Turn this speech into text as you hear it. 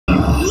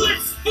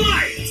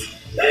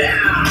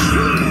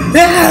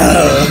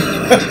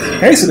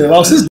Hastily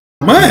lost his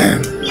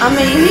mind. I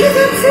mean, he's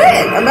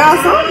upset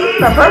about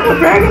something. The purple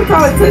dragon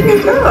probably took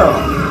his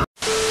girl.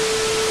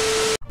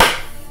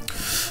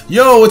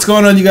 Yo, what's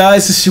going on, you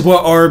guys? It's your boy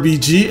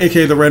RBG,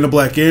 aka the Random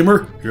Black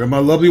Gamer. Here are my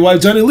lovely wife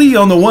Johnny Lee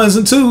on the ones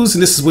and twos,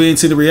 and this is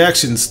WeAINTseenIT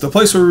Reactions, the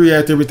place where we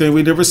react to everything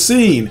we've never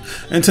seen.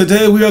 And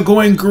today we are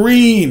going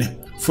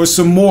green for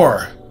some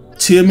more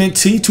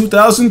TMNT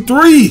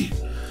 2003.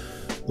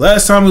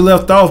 Last time we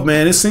left off,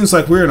 man, it seems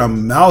like we're in a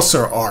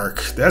Mouser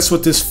arc. That's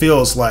what this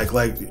feels like.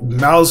 Like,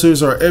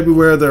 Mousers are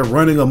everywhere. They're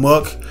running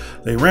amok.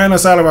 They ran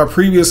us out of our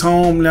previous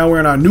home. Now we're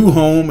in our new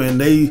home,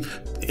 and they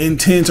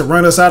intend to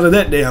run us out of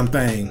that damn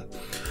thing.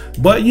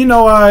 But you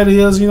know how it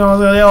is. You know,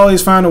 they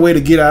always find a way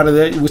to get out of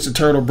that, which the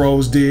Turtle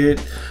Bros did.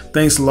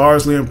 Thanks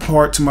largely in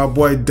part to my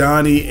boy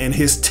Donnie and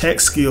his tech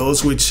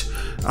skills, which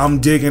I'm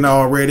digging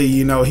already.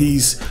 You know,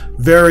 he's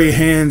very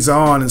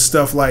hands-on and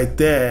stuff like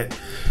that.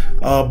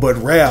 But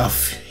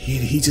Raph,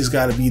 he just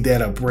got to be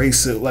that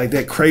abrasive, like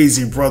that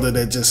crazy brother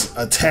that just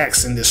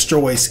attacks and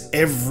destroys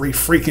every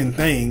freaking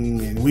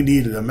thing. And we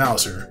needed a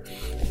Mouser,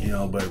 you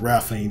know, but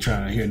Raph ain't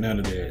trying to hear none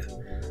of that.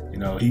 You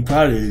know, he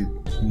probably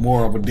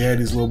more of a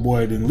daddy's little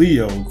boy than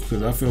Leo,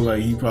 because I feel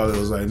like he probably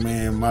was like,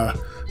 man, my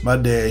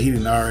dad, he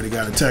didn't already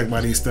got attacked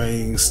by these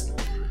things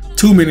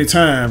too many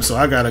times, so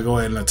I got to go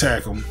ahead and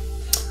attack him.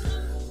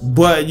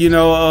 But, you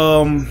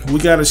know, we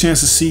got a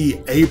chance to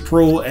see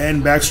April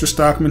and Baxter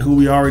Stockman, who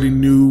we already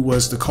knew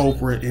was the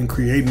culprit in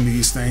creating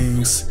these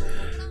things.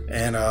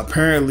 And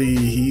apparently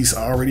he's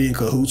already in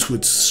cahoots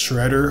with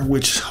Shredder,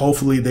 which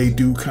hopefully they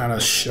do kind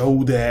of show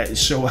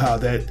how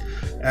that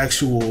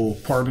actual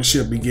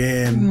partnership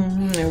began.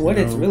 And what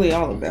it's really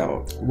all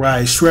about.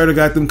 Right. Shredder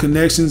got them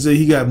connections, that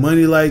he got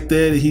money like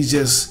that. He's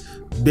just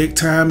big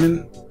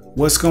timing.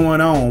 What's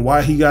going on?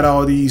 Why he got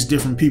all these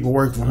different people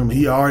working for him?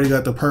 He already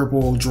got the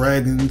purple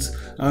dragons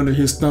under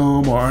his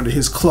thumb or under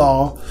his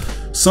claw.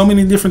 So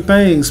many different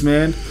things,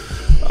 man.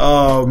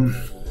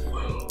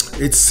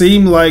 It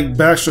seemed like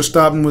Baxter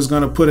Stockman was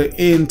going to put an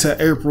end to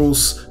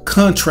April's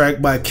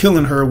contract by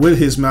killing her with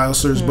his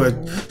Mousers,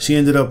 but she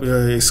ended up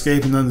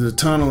escaping under the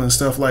tunnel and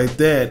stuff like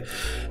that.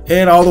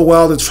 And all the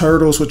while, the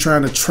Turtles were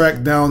trying to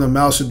track down the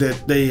Mouser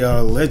that they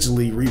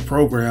allegedly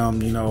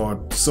reprogrammed, you know,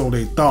 or so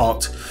they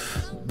thought.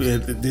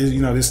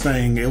 You know, this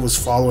thing, it was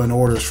following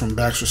orders from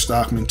Baxter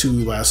Stockman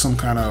too by some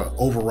kind of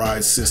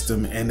override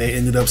system, and they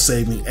ended up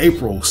saving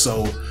April.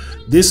 So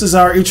this is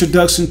our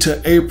introduction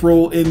to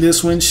April in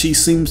this one. She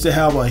seems to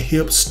have a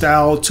hip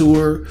style to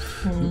her.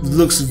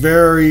 Looks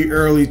very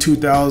early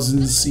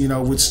 2000s, you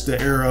know, which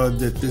the era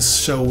that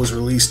this show was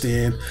released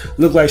in.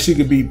 Looked like she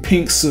could be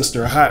Pink's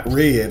sister, Hot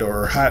Red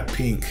or Hot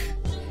Pink.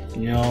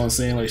 You know what I'm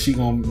saying? Like, she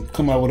gonna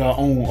come out with her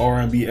own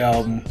R&B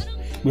album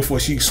before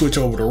she switch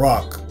over to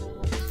rock.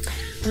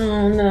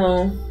 Oh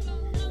no.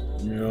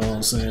 You know what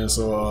I'm saying?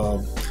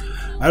 So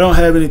I don't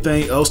have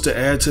anything else to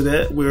add to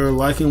that. We're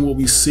liking what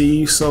we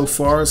see so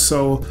far.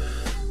 So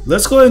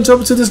let's go ahead and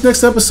jump into this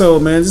next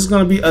episode, man. This is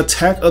going to be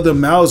Attack of the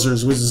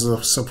Mousers, which is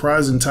a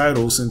surprising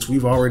title since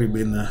we've already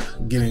been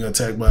getting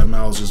attacked by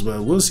Mousers.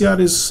 But we'll see how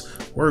this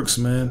works,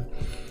 man.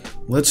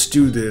 Let's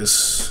do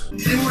this.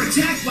 And we're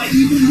attacked by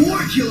even more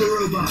killer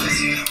robots.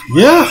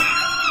 Yeah.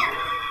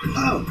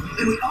 Oh,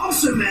 and we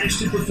also managed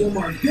to perform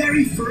our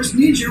very first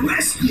ninja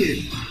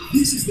rescue.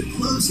 This is the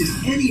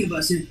closest any of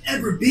us have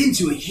ever been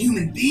to a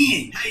human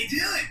being. How you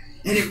doing?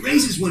 And it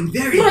raises one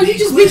very big you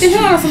just beat the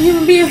hell out of some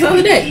human beings the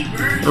other day.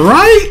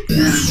 Right?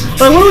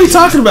 Like, what are we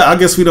talking about? I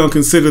guess we don't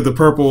consider the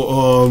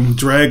purple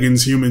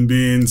dragons human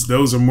beings.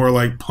 Those are more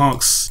like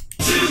punks.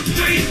 2,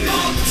 3, 4,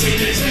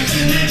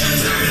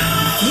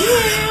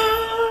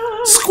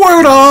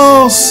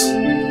 Squirtles!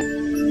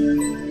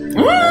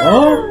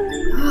 Oh.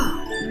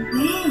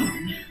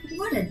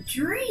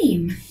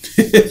 Dream.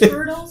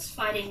 Turtles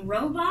fighting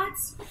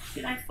robots?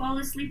 Did I fall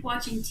asleep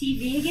watching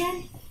TV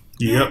again?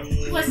 Yep.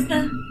 That was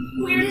the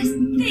weirdest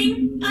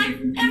thing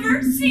I've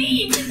ever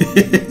seen.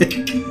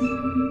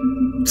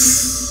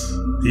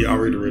 He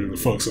already ready to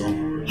fuck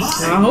some.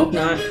 I hope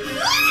not.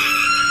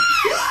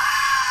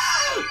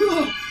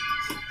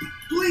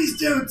 Please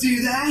don't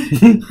do that.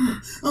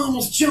 I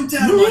almost jumped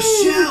out of my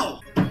shell.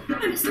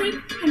 I'm asleep,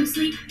 I'm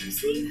asleep, I'm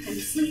asleep, I'm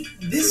asleep.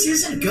 This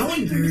isn't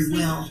going very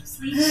well.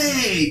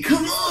 Hey,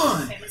 come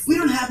on! We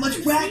don't have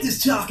much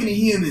practice talking to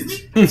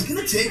humans. It's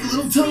gonna take a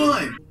little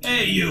time.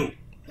 Hey, you!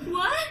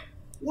 What?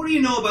 What do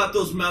you know about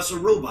those Mouser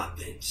robot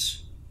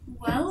things?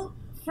 Well,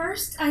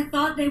 first I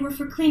thought they were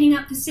for cleaning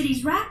up the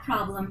city's rat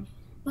problem.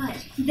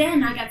 But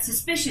then I got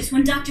suspicious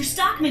when Dr.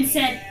 Stockman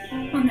said,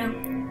 oh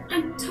no,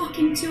 I'm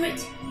talking to it.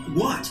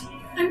 What?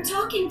 I'm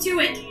talking to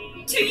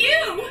it. To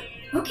you!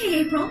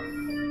 Okay, April.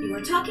 You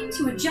are talking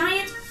to a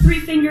giant,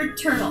 three-fingered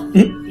turtle.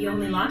 The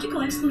only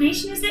logical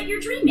explanation is that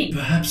you're dreaming.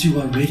 Perhaps you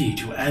are ready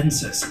to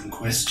answer some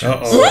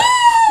questions.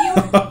 You're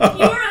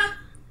a...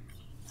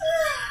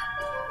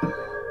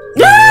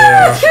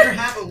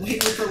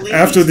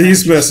 After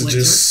these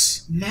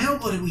messages. Now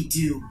what do we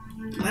do?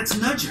 Let's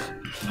nudge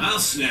her. I'll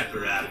snap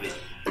her out of it.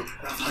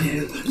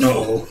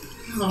 Uh-oh.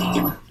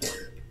 Oh,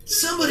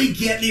 somebody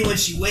get me when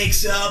she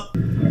wakes up.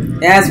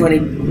 That's what he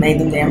made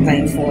them damn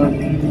things for.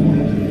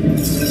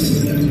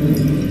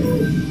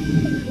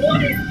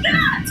 What is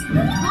that?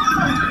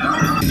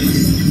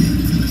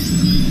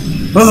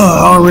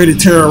 Already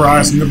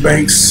terrorizing the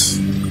banks.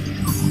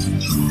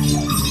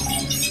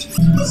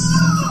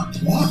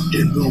 What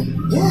in the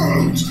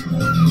world?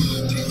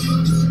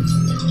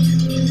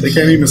 They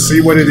can't even see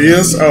what it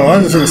is. Oh, I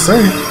was gonna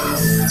say.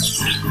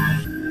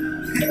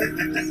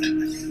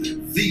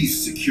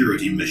 These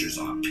security measures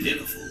are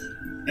pitiful.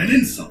 An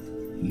insult.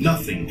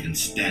 Nothing can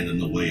stand in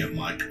the way of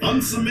my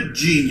consummate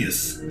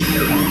genius. You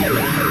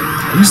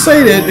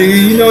say that,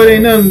 nigga, you know it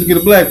ain't nothing to get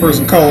a black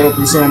person caught up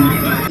in something.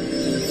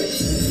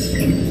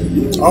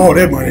 Oh,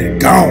 that money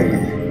gone.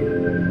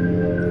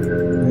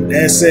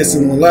 Assets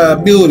and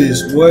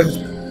liabilities, boy.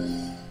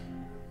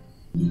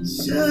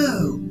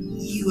 So,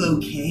 you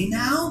okay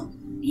now?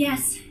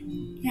 Yes,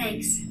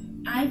 thanks.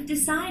 I've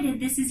decided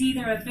this is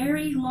either a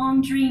very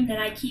long dream that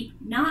I keep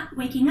not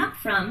waking up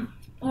from,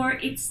 or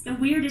it's the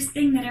weirdest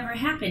thing that ever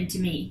happened to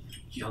me.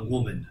 Young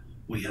woman,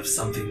 we have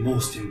something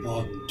most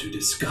important to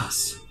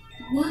discuss.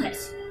 What?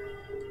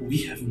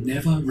 We have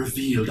never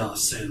revealed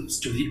ourselves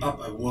to the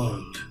upper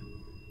world.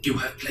 You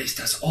have placed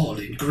us all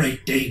in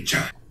great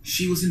danger.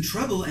 She was in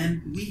trouble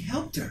and we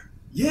helped her.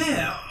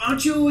 Yeah,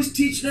 aren't you always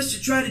teaching us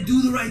to try to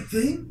do the right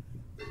thing?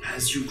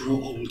 As you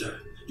grow older,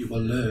 you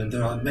will learn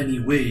there are many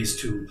ways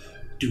to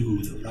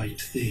do the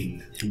right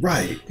thing.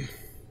 Right.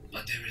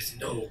 But there is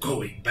no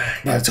going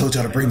back. I told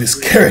y'all to bring this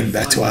carrot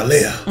back to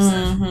Alea.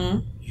 Mm-hmm.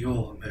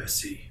 Your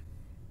mercy.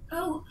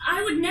 Oh,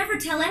 I would never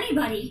tell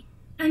anybody.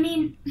 I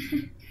mean,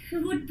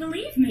 who would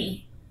believe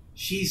me?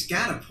 She's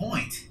got a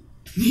point.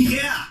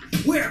 Yeah,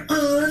 we're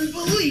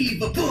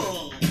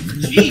unbelievable.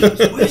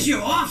 Jeez, where's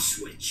your off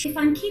switch? If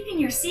I'm keeping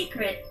your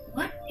secret,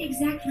 what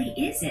exactly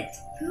is it?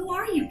 Who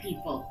are you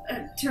people?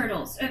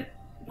 Turtles,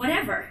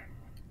 whatever.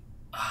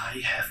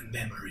 I have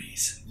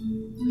memories.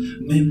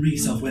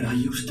 Memories of when I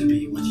used to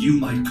be what you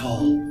might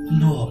call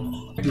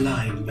normal. A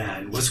blind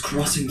man was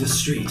crossing the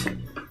street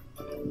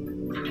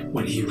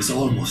when he was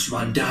almost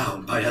run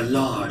down by a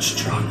large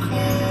truck.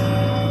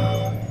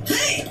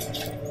 Hey!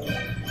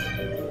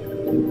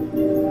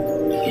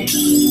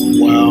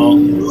 Wow.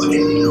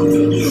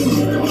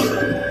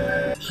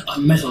 A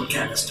metal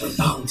canister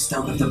bounced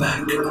out of the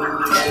back,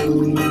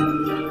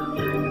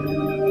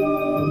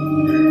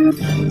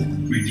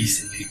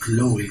 releasing a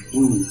glowing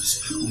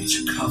ooze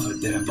which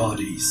covered their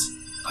bodies.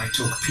 I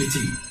took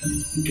pity,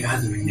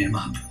 gathering them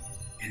up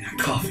in a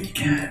coffee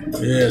can.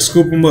 Yeah,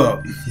 scoop them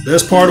up.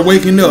 Best part of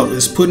waking up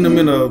is putting them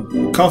in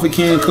a coffee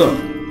can cup.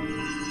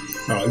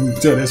 Oh, you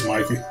can tell this,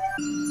 Mikey.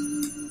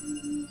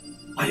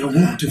 I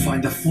awoke to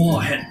find the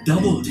four had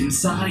doubled in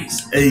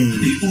size. Hey.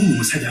 The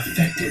ooze had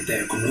affected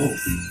their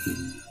growth.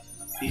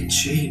 It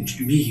changed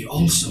me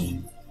also,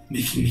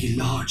 making me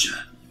larger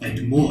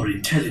and more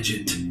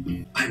intelligent.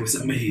 I was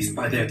amazed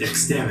by their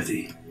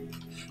dexterity.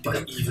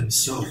 But even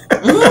so, I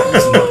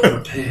was not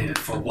prepared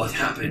for what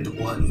happened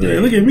one day. Hey,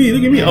 look at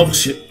me, oh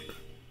shit.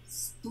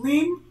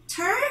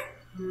 Splinter?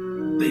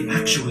 They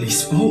actually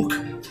spoke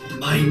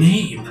my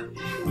name.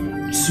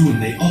 Soon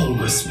they all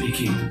were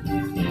speaking.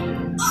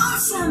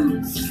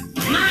 Awesome!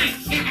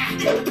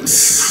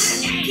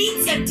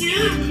 Pizza,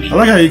 dude! I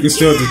like how you can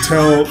still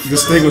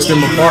distinguish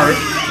them apart.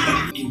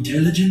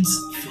 Intelligence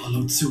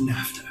followed soon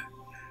after.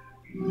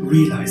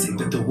 Realizing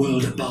that the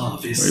world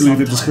above is They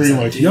leave at the sometimes screen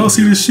a like, y'all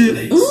see this shit?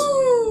 dangerous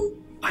place.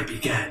 I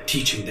began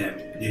teaching them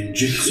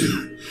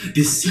ninjutsu,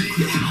 the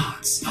secret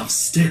arts of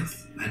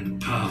stealth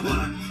and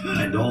power,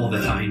 and all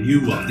that I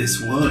knew of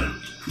this world.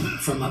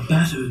 From a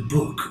battered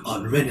book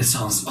on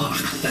Renaissance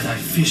art that I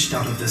fished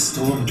out of the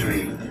storm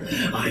drain,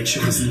 I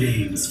chose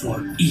names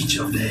for each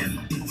of them.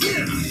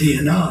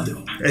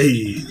 Leonardo,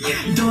 Hey.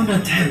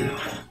 Donatello,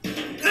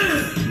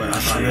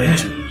 Raphael,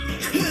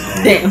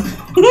 Damn.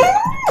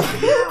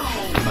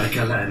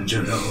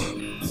 Michelangelo.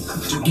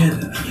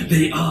 Together,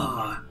 they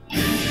are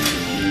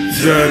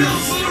The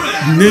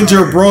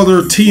Ninja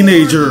Brother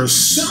teenagers.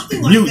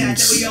 Something like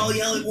Mutants. that we all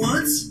yell at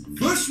once.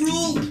 First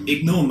rule,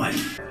 ignore Mike.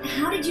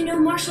 How did you know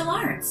martial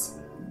arts?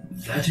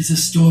 That is a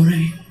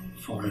story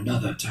for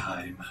another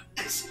time.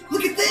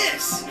 Look at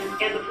this!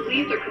 And the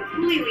police are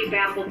completely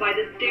baffled by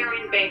this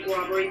daring bank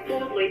robbery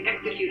boldly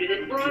executed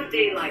in broad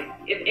daylight.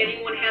 If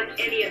anyone has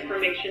any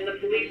information, the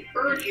police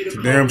urge you to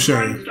call Damn the shame.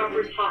 Crime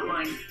Stoppers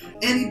hotline.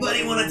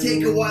 Anybody want to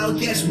take a wild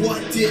guess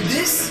what did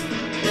this?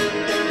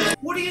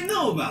 What do you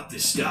know about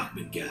this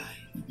Stockman guy?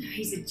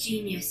 He's a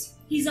genius.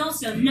 He's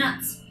also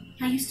nuts.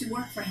 I used to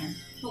work for him,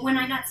 but when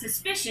I got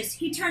suspicious,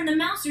 he turned the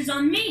mousers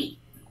on me.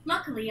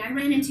 Luckily, I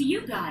ran into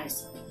you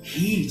guys.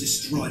 He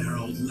destroyed our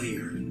old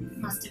lair.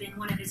 Must have been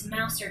one of his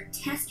mouser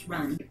test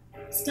runs.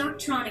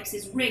 Stocktronics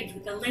is rigged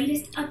with the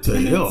latest The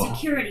up-to-date hell?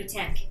 security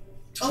tech.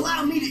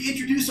 Allow me to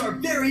introduce our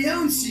very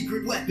own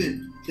secret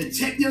weapon, the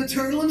Techno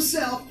Turtle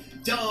himself,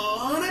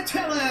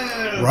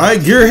 Donatello! Right,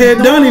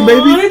 Gearhead Donnie,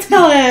 baby.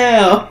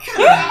 Donatello!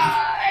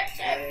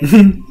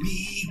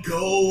 Me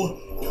go,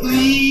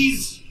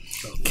 please!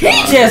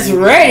 He's just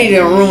ready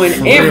to ruin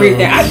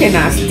everything. I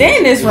cannot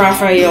stand this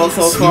Raphael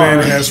so This far.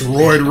 man has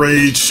roid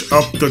rage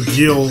up the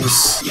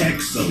gills.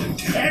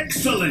 Excellent,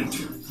 excellent.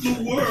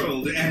 The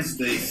world, as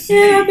they say.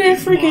 Yeah, I bet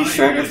freaking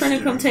Shredder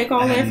finna come take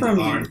all that from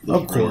you.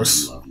 Of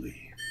course.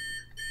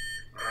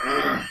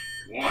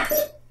 What?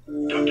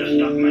 Dr.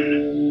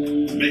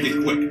 Stockman. Make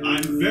it quick.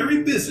 I'm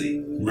very busy.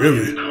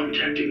 Really?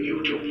 Contacting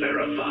you to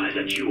verify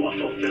that you are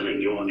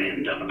fulfilling your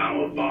end of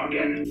our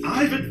bargain.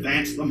 I've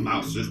advanced the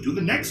Mousers to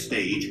the next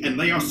stage, and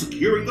they are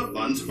securing the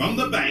funds from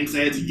the banks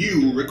as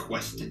you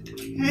requested.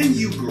 Can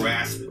you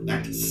grasp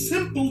that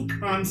simple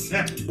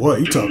concept? Boy,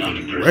 you Do not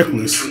talking presume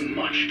reckless. too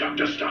much,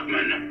 Dr.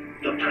 Stockman.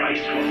 The price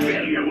for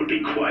failure would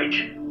be quite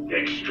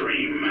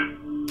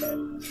extreme.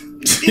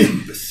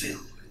 Imbecile.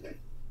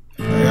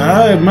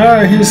 I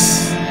admire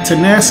his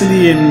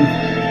tenacity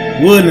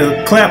and willing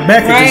to clap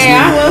back Right,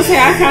 I at will say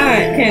I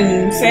kind of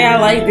can say I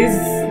like this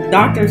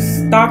Dr.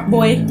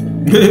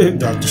 Stockboy. this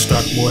Dr.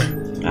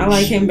 Stockboy. I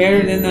like him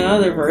better than the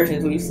other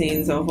versions we've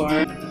seen so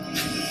far.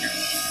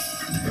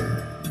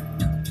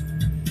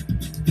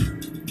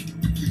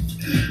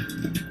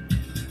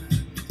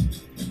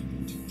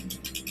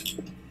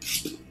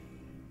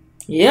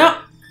 Yep.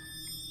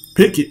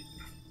 Pick it.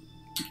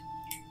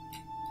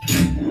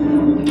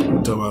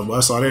 I'm talking about, I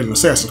saw that in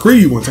Assassin's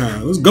Creed one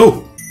time. Let's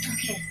go.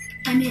 Okay,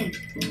 I'm in.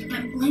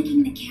 I'm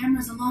blinking the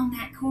cameras along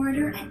that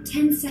corridor at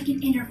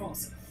 10-second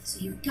intervals, so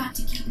you've got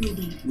to keep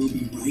moving. We'll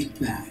be right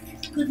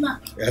back. Good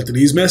luck. After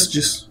these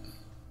messages.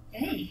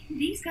 Hey,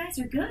 these guys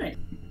are good.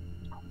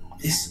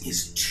 This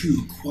is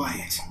too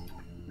quiet.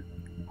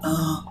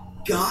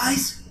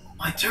 Guys?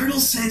 My turtle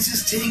sense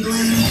is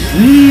tingling.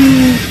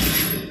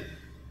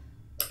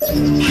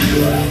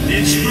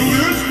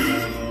 Intruders!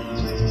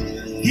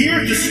 Here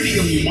to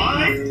steal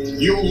mine?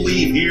 You'll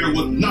leave here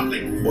with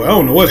nothing. Well, I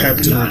don't know what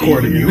happened to the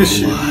recording in this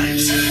shit.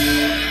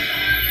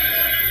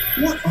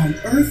 What on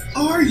earth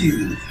are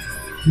you?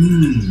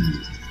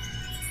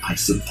 I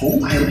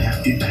suppose I'll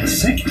have to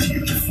dissect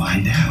you to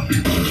find out.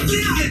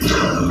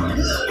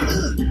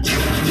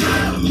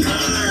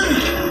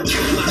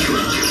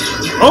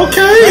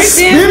 Okay, Right,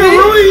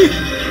 Spinneroonie.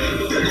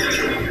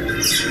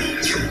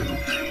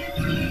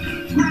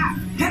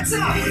 Heads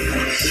up!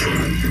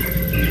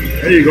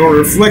 There you go,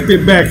 reflect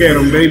it back at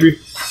him, baby.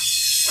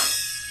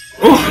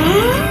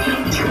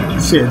 Oh.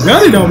 Shit,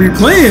 Johnny don't be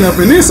playing up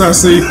in this, I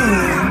see.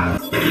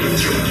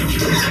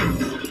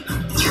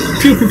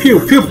 Pew, pew, pew,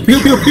 pew, pew,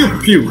 pew, pew,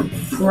 pew.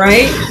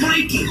 Right?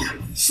 Mikey!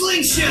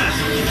 Slingshot!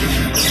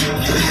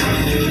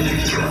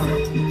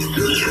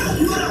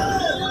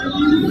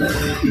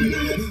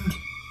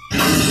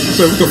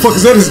 So what the fuck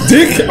is that, his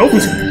dick? Oh.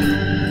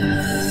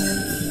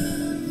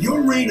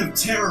 Your reign of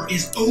terror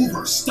is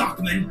over,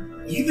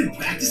 Stockman. You've been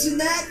practicing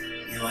that?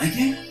 You like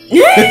it?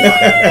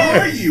 Yeah.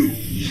 Where are you?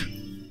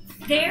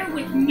 They're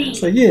with me.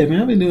 So yeah,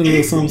 man, I've been doing a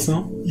little something,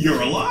 something.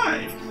 You're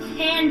alive.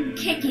 And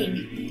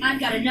kicking. I've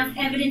got enough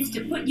evidence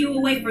to put you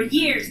away for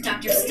years,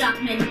 Dr.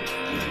 Stockman.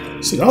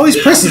 Shit,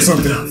 always pressing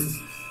something.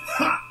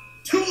 Ha!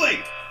 Too late!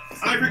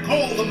 I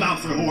recall the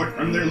Mouser Horde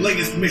from their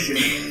latest mission.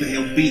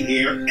 They'll be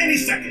here any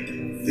second.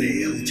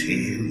 They'll tear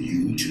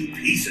you to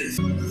pieces.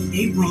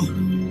 April.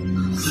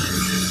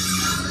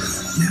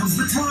 Now's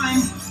the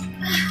time.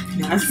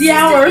 That's the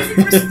hour.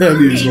 I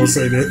knew he was gonna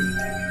say that.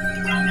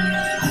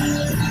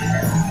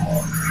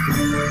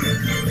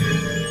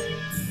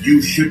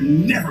 You should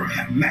never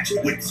have matched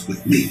wits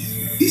with me.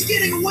 He's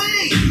getting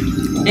away.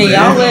 And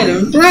y'all let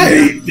him.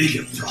 Right.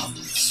 Bigger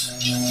problems.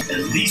 At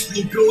least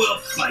we'll go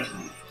out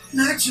fighting.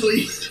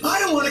 Actually, I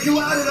don't want to go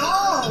out at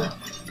all.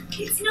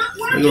 It's not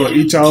They're working. gonna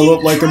eat y'all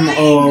up like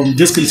them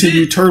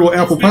discontinued turtle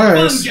apple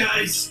pies.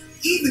 Guys,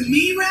 even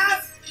me,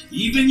 Raph?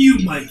 Even you,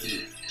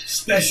 Mikey.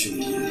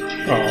 Especially you.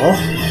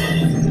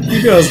 Aw.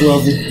 You guys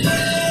love me.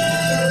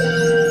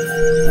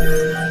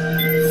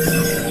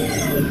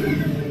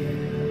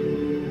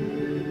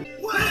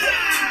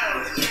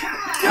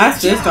 I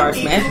still start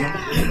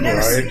smashing.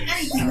 Never seen Right.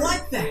 anything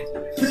like that.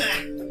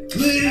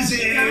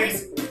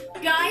 Lizzie!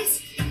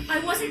 Guys, I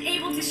wasn't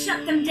able to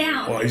shut them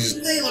down. Oh, he's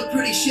just, They look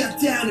pretty shut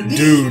down to me.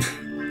 dude.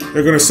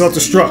 They're gonna The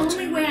self-destruct.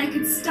 only way I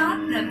could stop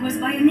them was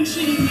by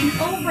initiating an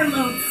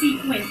overload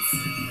sequence.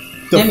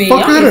 The I mean,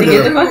 fuck y'all out need of to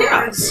get the there. fuck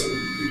out.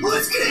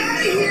 Let's get out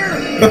of here!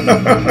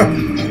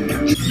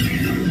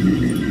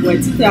 What,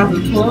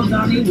 2012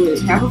 Johnny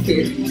would have a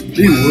fit.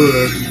 He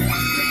would.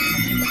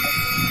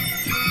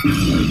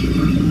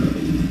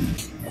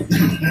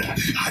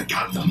 I've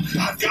got them.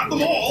 I've got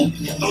them all.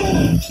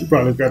 Oh, He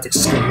probably got the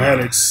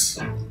schematics.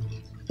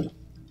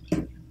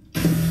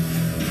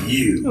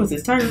 you. What was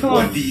this, Tiger Claw?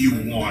 What do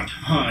you want,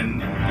 hun?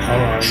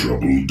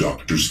 Trouble,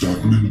 Dr.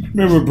 Stockman?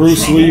 Remember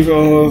Bruce Lee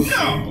No.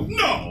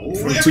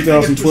 From Everything is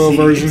 2012 proceeding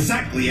version?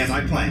 Exactly as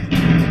I planned.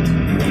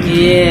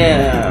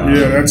 Yeah.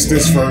 Yeah, that's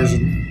this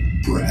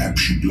version.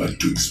 Perhaps you'd like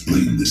to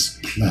explain this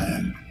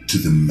plan to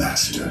the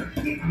Master.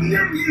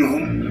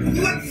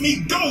 Let me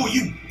go,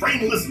 you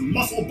brainless,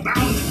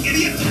 muscle-bound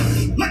idiot!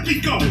 Let me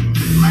go!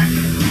 Let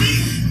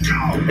me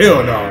go!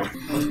 Hell no.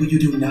 What will you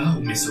do now,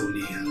 Miss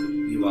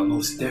O'Neill? You are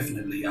most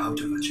definitely out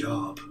of a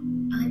job.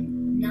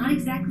 I'm not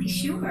exactly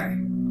sure.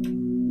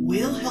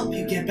 We'll help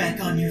you get back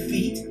on your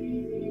feet.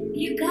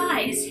 You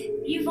guys,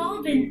 you've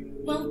all been,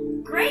 well,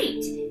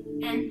 great.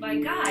 And by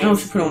guys, Oh,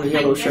 she put on a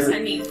yellow shirt. I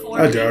mean 4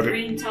 I doubt it.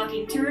 green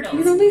talking turtles.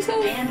 You don't think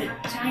so? And a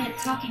giant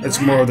talking It's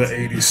rat. more of the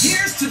 80s.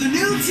 Here's to the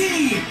new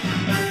team!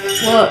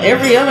 Well,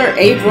 every other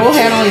April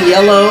had on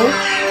yellow.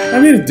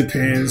 I mean, it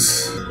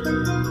depends.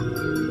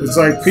 It's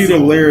like Peter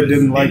Laird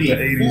didn't like the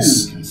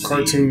 80s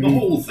cartoon. The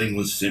whole thing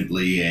was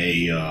simply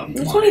a. In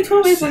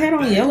 2012, April had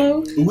on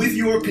yellow. With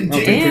your Okay,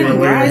 continued Damn,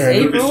 Rise Laird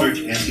April. research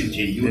and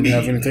continue. didn't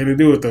have anything to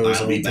do with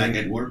those. I'll be back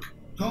at work.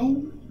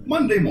 Oh,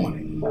 Monday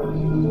morning.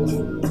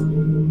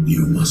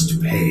 You must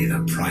pay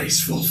the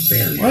price for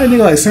failure. Why didn't he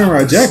like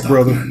Samurai Jack,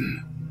 brother?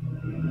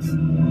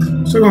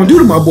 What's they gonna do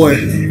to my boy?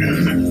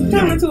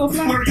 Turn into a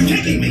fly. Where are you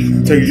taking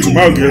me? Take you to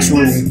my guest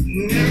room.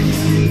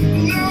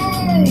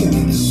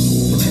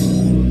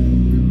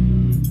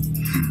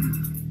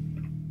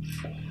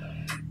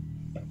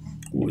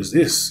 Who is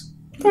this?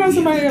 Found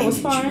somebody that was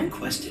fine.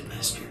 Requested,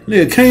 Master.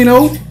 Yeah,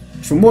 Kano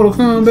from Mortal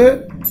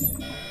Kombat.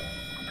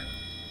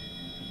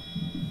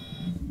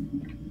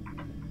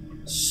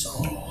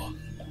 So,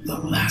 the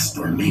last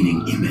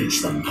remaining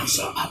image the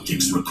Mauser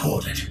optics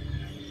recorded.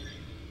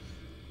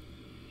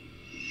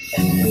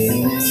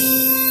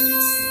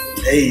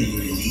 Hey.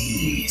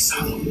 These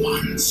are the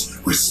ones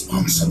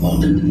responsible.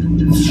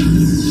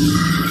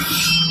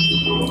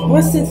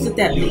 What sense did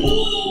that make?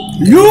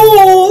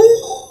 Yo!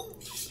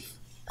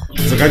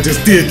 It's like I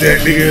just did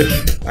that,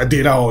 nigga. I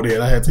did all that.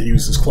 I had to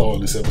use his claw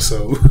in this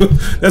episode.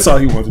 That's all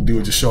he wanted to do,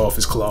 was just show off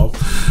his claw.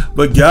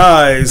 But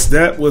guys,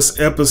 that was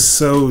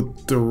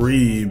episode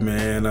 3,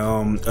 man.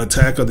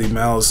 Attack of the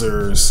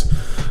Mausers.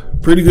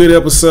 Pretty good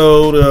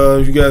episode.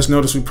 If you guys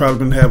notice, we've probably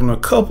been having a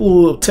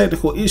couple of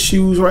technical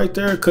issues right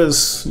there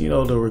because, you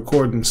know, the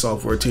recording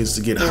software tends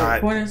to get hot.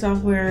 Recording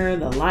software,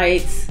 the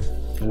lights.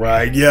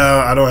 Right,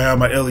 yeah, I don't have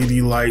my LED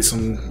lights.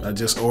 I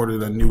just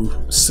ordered a new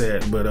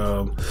set, but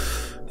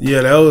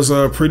yeah, that was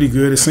pretty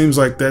good. It seems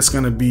like that's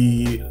going to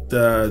be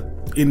the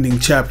ending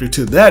chapter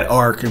to that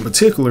arc in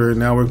particular.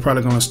 Now we're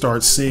probably going to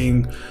start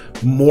seeing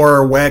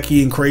more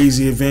wacky and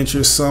crazy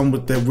adventures, some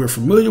that we're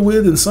familiar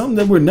with and some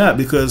that we're not,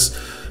 because,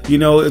 you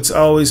know, it's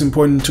always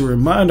important to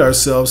remind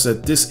ourselves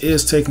that this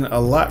is taking a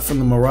lot from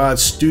the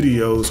Mirage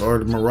Studios or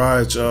the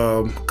Mirage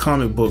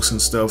comic books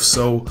and stuff.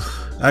 So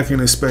I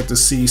can expect to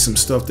see some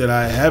stuff that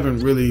I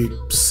haven't really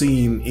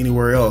seen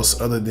anywhere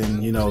else other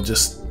than, you know,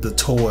 just the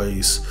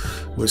toys,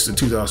 which the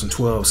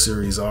 2012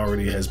 series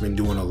already has been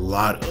doing a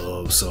lot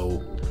of.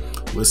 So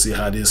we'll see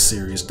how this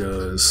series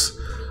does.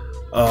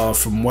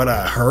 From what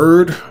I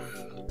heard,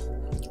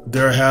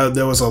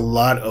 there was a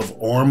lot of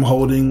arm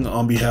holding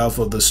on behalf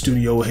of the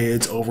studio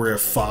heads over at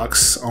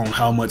Fox on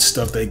how much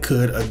stuff they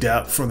could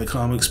adapt from the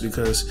comics,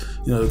 because,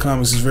 you know, the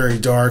comics is very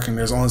dark and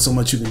there's only so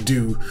much you can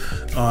do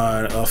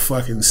on a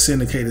fucking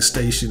syndicated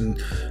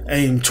station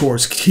aimed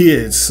towards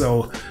kids.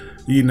 So,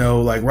 you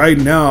know, like right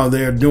now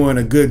they're doing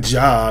a good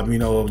job, you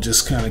know, of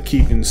just kind of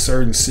keeping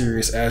certain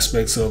serious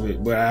aspects of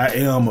it. But I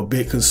am a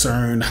bit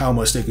concerned how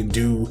much they can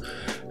do,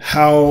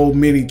 how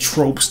many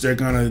tropes they're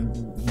gonna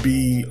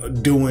be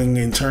doing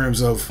in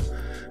terms of,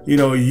 you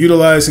know,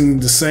 utilizing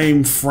the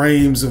same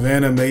frames of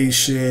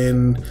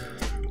animation,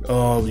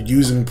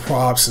 using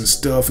props and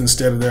stuff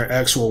instead of their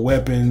actual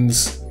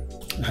weapons,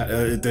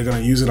 if they're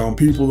gonna use it on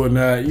people or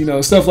not, you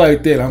know, stuff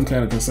like that I'm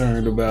kind of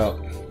concerned about,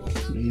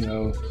 you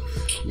know.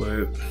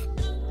 But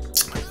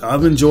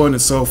I'm enjoying it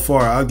so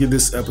far. I'll give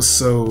this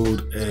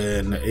episode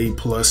an A+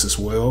 as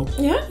well.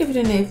 Yeah, I'll give it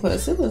an A+.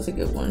 It was a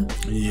good one.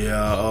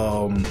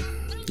 Yeah,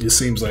 it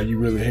seems like you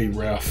really hate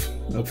Ralph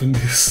up in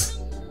this.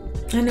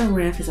 I know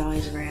Raph is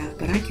always Raph,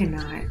 but I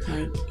cannot.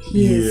 Like,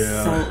 he is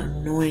so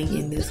annoying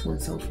in this one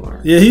so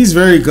far. Yeah, he's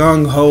very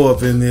gung-ho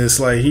up in this.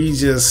 Like, he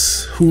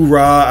just,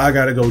 hoorah, I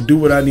gotta go do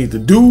what I need to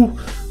do.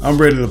 I'm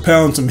ready to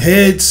pound some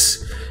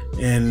heads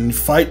and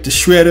fight the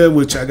Shredder,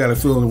 which I got a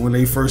feeling when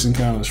they first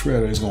encounter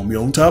Shredder, it's gonna be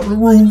on top of the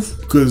roof,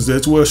 because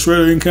that's where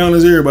Shredder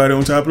encounters everybody,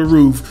 on top of the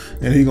roof,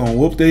 and he gonna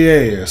whoop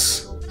their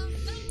ass.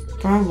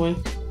 Probably.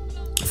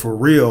 For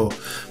real.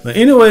 But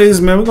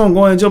anyways, man, we're gonna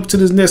go ahead and jump to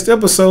this next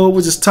episode,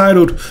 which is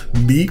titled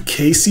Meet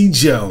Casey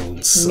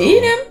Jones. So,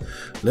 meet him.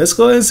 Let's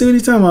go ahead and see what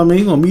he's talking about, man.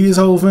 He's gonna meet his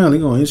whole family.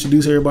 He's gonna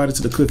introduce everybody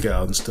to the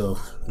cookout and stuff.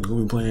 We're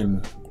gonna be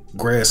playing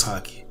grass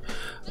hockey.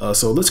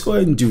 So let's go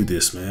ahead and do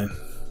this, man.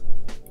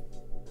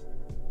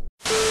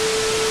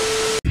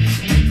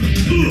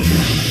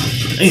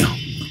 Damn.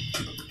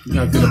 You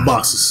gotta get the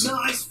boxes.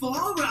 Nice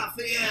fall,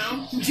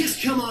 Raphael.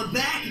 Just come on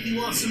back if you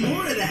want some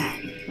more of that.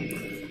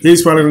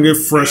 He's probably gonna get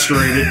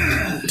frustrated,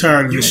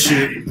 tired of this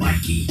shit.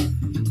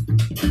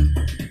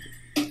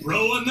 Bro,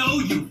 I know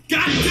you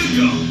got to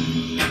go.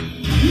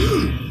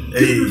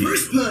 Hey,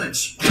 Reverse punch.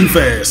 too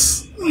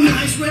fast.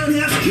 Nice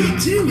roundhouse kick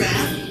too,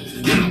 Raph.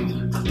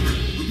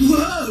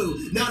 Whoa,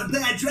 not a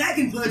bad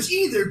dragon punch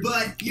either,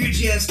 but you're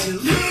just a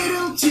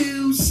little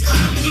too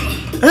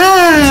slow.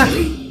 Ah!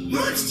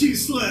 Much too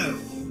slow.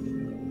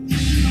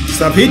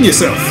 Stop hitting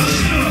yourself.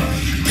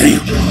 Damn.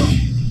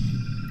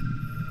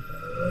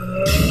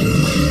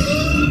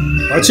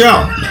 Watch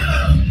out.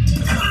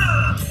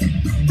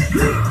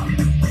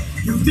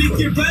 think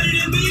you're better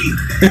than me?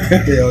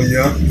 Hell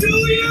yeah. Do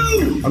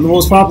you? I'm the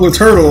most popular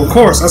turtle, of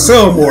course. I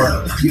sell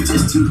more. You're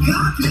just too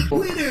cocky.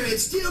 Winner and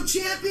steel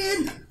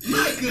champion,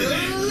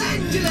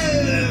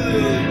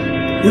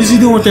 Michelangelo. What is he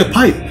doing with that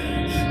pipe?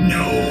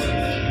 No.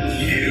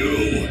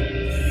 You.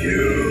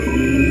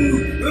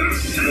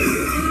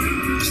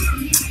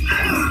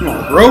 Come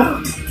on, bro.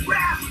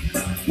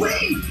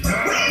 Wait!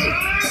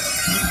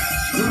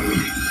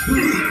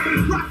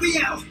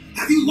 Raphael,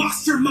 have you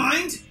lost your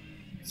mind?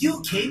 You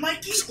okay,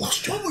 Mikey?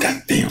 Lost your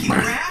goddamn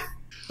mind.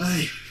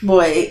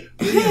 Boy,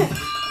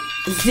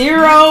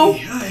 0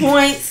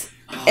 points,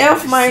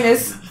 F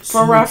minus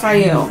for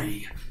Raphael.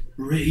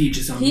 Rage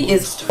is He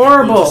is monster.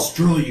 horrible. Will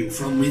destroy you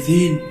from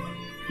within.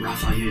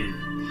 Raphael,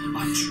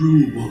 a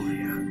true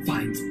warrior,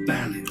 finds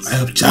balance. I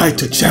have tried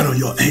to channel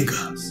your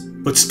anger,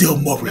 but still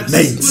more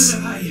remains.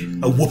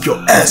 I'll whoop your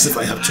ass if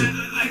I have to.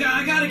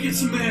 I gotta get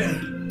some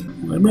air.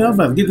 Man, I'm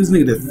about to get this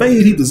nigga the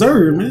fade he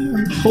deserved,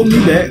 man. Holding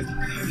me back.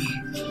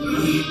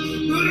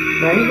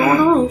 There you go on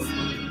the roof.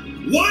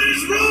 What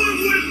is wrong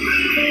with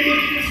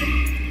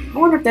me? I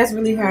wonder if that's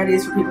really how it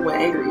is for people with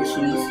anger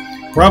issues.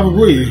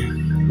 Probably.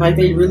 Like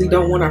they really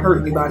don't want to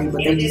hurt anybody,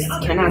 but they just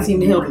cannot seem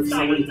to help it for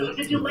some reason.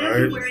 The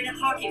delays wearing a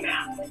hockey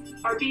mask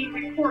are being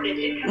reported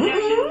in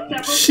connection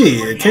with several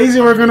Shit, Casey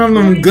working on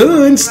them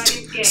guns.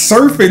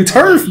 Surf and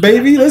turf,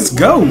 baby. Let's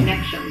go.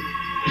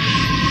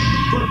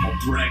 Purple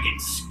dragon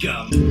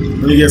scum.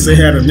 Let me guess they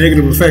had a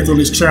negative effect on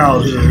his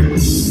childhood.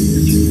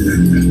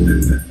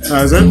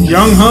 Is that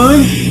Young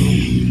Hun?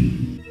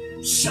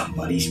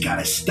 Somebody's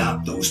gotta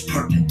stop those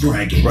purple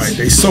dragons. Right,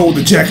 they sold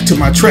the jacket to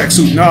my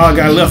tracksuit. Now all I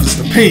got left is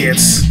the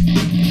pants.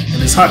 And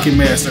this hockey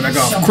mask that I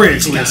got off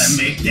Somebody's gotta Craigslist.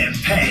 make them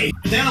pay.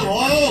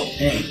 Hello?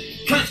 Hey.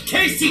 Cause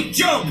Casey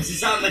Jones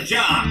is on the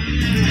job.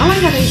 I like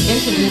how they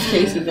introduced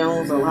Casey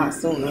Jones a lot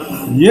sooner.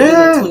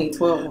 Yeah. The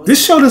 2012 one.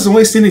 This show doesn't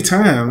waste any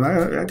time.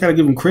 I gotta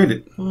give him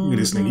credit. Look at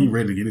this nigga. He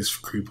ready to get his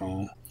creep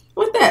on.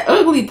 What that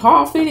ugly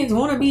Paul Phoenix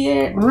wanna be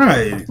at?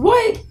 Right.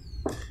 What?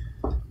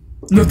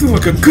 Nothing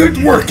like a good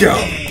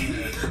workout.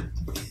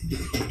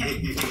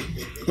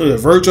 Look at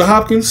Virgil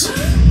Hopkins.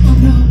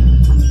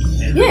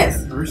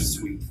 Yes. Her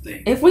sweet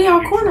thing. If we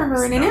all corner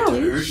her in an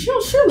alley,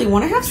 she'll surely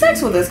want to have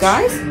sex with us,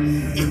 guys.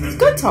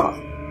 Good talk.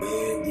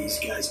 Man, these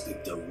guys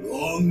picked the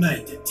wrong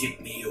night to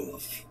tick me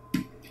off.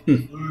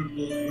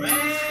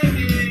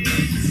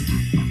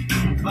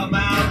 Come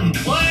out and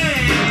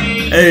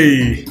play.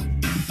 Hey,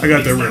 I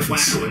got that reference.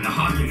 Wacko in the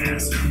hockey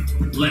mask.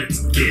 Let's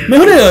get Man,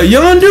 who that?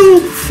 Young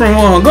dude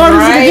from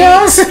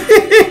Guardians of the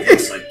Galaxy?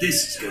 Looks like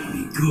this is gonna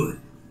be good.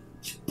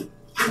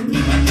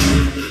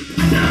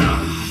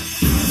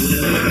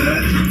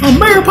 Oh,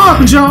 Mary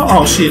Poppins, y'all.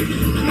 Oh, shit.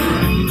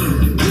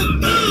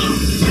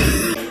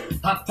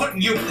 I'm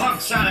putting you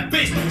punks out of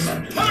business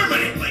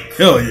permanently.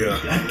 Hell yeah.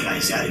 That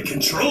guy's out of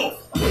control.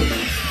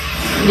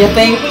 You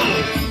think?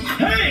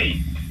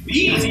 Hey,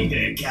 easy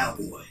there,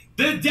 cowboy.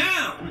 They're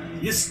down.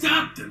 You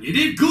stopped them. You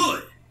did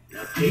good.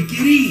 Now take it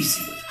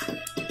easy.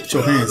 Get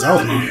your hands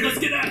off me. Let's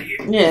get out of here.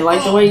 Yeah,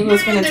 like the way you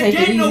was finna take it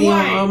getting easy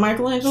away. on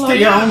Michelangelo, Stay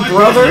your out of own my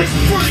brother.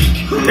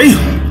 business, freak.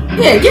 Damn.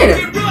 Yeah, get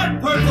it. Run,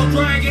 purple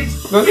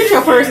dragons. Go get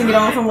your purse and get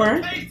on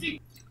somewhere.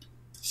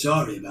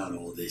 Sorry about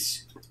all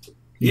this.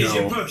 Here's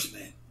your purse,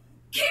 man.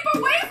 Keep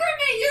away from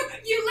me,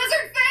 you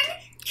lizard thing!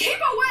 Keep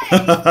away!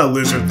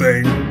 Lizard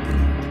thing.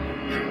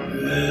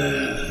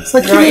 It's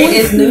like, Girl, it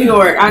is New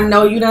York. I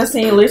know you done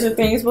seen lizard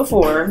things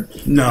before.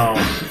 no.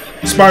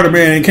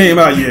 Spider-Man ain't came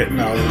out yet.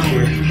 No,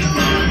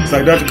 it's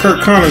like Dr.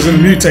 Kirk Connor's in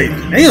the mutate.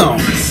 Damn.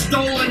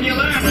 Stolen your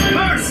last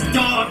purse,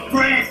 dog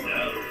breath.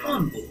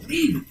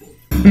 Unbelievable.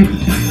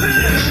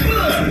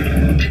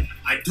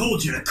 I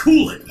told you to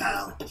cool it,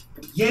 pal.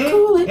 Yeah?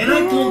 Cool it, And I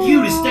told pal.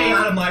 you to stay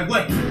out of my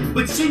way.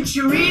 But since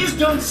your ears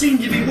don't seem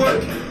to be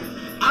working,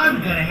 I'm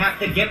gonna have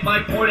to get my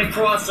point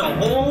across a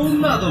whole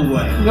nother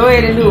way. Go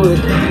ahead and do it.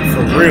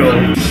 For real.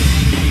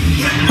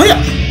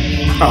 Hiya!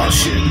 Oh,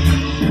 shit.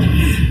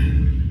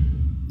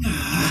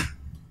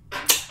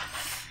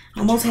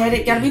 Almost had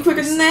it. Gotta be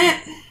quicker than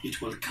that. It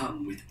will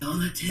come with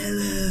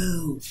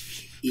Donatello,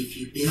 if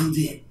you build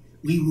it,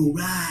 we will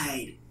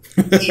ride.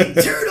 In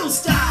turtle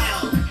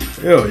style!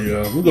 Hell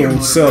yeah. We're going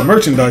to sell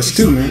merchandise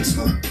too, man.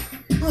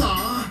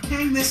 Aw,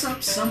 hang this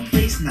up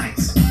someplace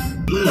nice.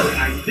 Look,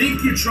 I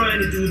think you're trying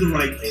to do the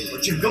right thing,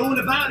 but you're going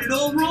about it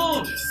all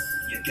wrong.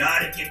 You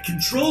gotta get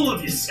control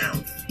of yourself.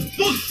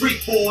 Look,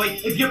 freak boy,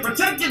 if you're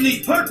protecting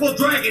these purple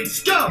dragon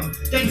scum,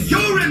 then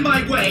you're in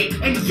my way,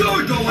 and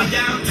you're going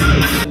down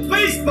too.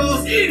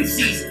 Baseball's in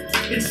season,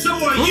 and so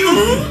are you.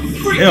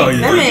 Hell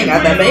yeah. That man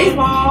got that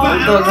baseball,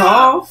 the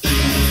golf.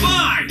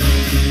 Fine.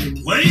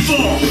 Play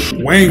ball.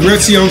 Wayne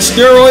Gretzky on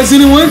steroids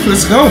anyway?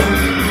 Let's go.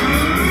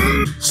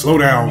 Slow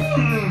down.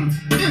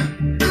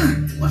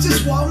 What's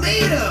this wall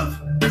made of?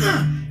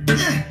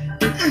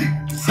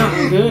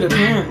 Something good,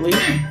 apparently.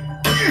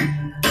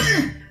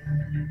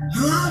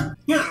 Huh?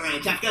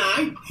 Alright, tough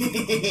guy.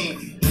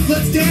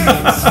 Let's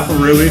dance.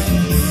 Really?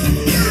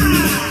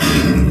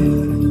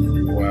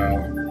 Wow.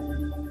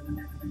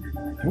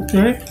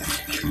 Okay.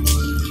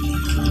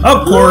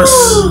 Of course.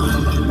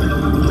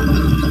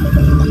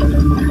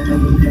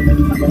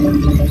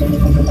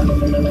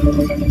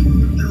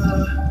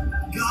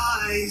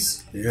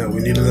 Guys. Yeah,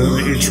 we need another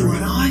entry.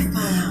 What I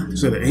found.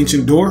 Is that an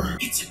ancient door?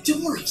 It's a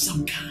door of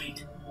some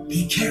kind.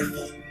 Be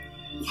careful.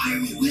 Why are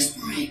we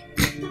whispering?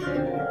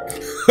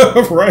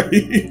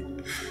 Right.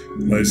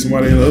 Like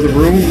somebody in the other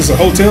room. It's a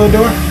hotel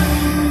door?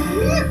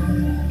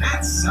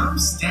 That's some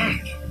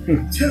stank.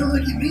 Don't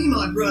look at me,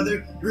 my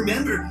brother.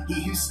 Remember,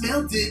 he who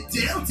smelt it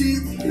dealt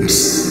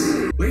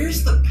it.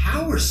 Where's the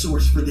power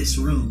source for this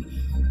room?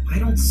 I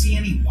don't see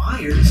any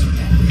wires.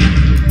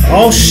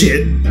 Oh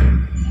shit.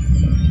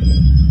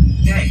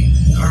 Hey,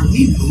 are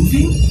we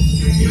moving?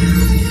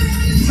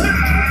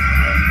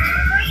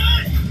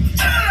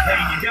 Hey,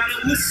 you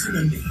gotta listen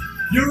to me.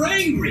 You're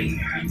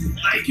angry.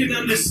 I can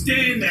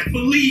understand that,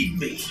 believe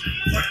me.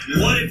 But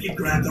what if you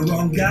grab the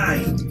wrong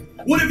guy?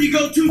 What if you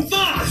go too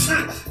far?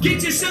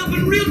 Get yourself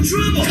in real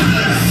trouble.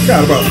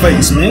 Got about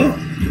face,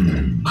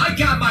 man. I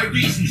got my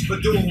reasons for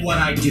doing what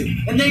I do,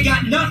 and they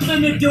got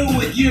nothing to do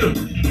with you.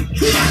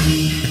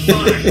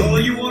 Fine, all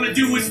you want to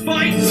do is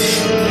fight?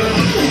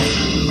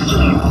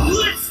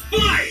 Let's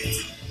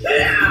fight!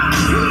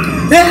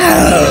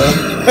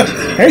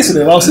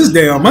 Hasten lost his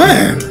damn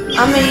mind.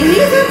 I mean,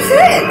 he's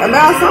upset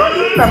about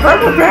something. The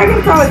purple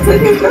dragon probably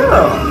took his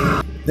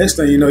girl. Next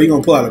thing you know, he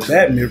gonna pull out a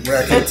badminton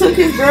racket. And took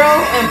his girl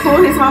and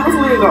pulled his mama's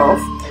wig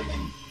off.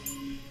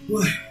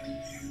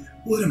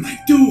 What am I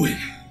doing?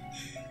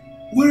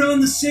 We're on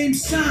the same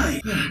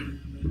side.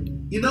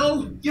 You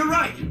know, you're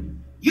right.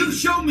 You've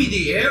shown me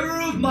the error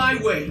of my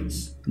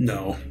ways.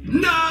 No.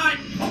 Not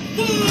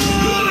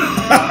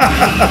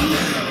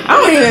I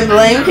don't even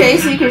blame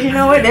Casey, because you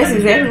know what? That's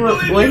exactly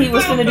what he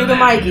was gonna do to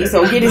Mikey,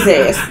 so get his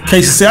ass.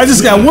 Casey said, I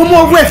just got one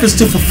more reference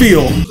to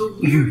fulfill. The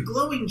weird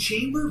glowing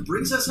chamber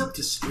brings us up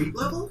to street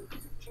level?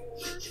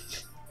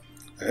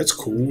 That's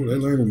cool. They're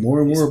learning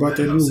more and more about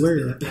that new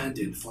layer.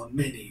 Abandoned for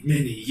many,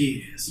 many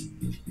years.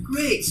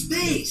 Great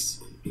space,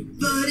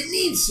 but it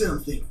needs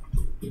something.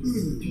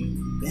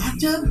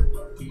 Bathtub?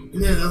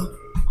 No.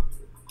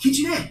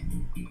 Kitchenette?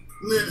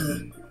 Nuh-uh.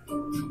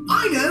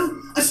 I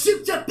know! A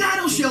souped-up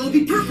battle shell would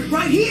be perfect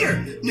right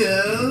here!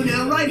 No,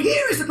 right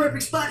here is the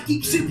perfect spot to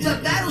keep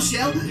souped-up battle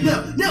shell.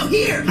 No,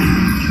 here!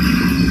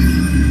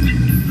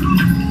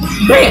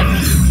 Damn!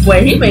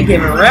 Wait, he been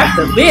giving Raph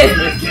the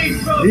business.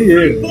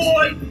 Yeah.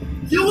 Boy,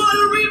 you want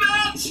a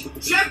rematch?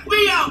 Check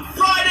me out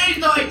Friday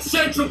night,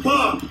 Central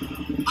Park!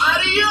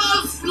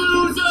 Adios,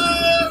 loser!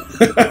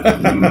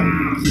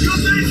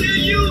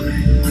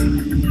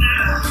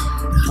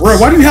 Bro,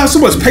 why do you have so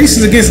much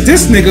patience against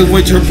this nigga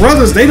with your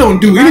brothers? They don't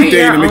do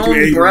anything to make you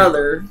angry.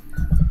 Brother.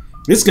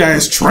 This guy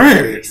is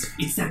trying it.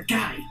 It's that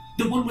guy,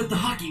 the one with the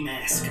hockey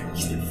mask.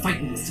 He's been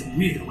fighting with some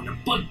weirdo in a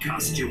bug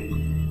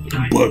costume.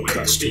 Bug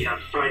costume. On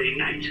Friday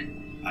night.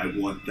 I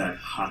want that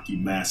hockey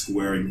mask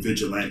wearing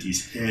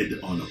vigilante's head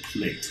on a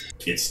plate.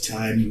 It's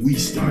time we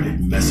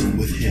started messing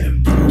with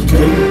him.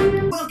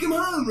 Okay. Welcome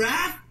home,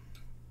 Raph!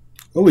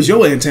 What was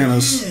your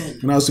antennas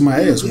when I was in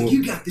my ass Look, whoop?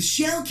 you got the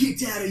shell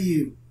kicked out of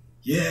you.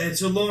 Yeah,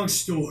 it's a long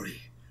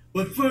story.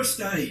 But first,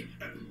 I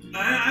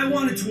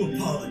wanted to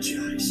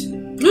apologize.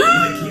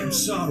 Mikey, I'm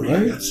sorry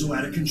I got so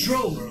out of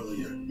control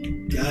earlier.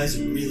 Guys,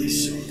 I'm really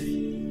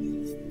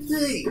sorry.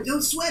 Hey,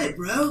 don't sweat it,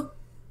 bro.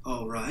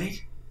 All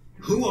right.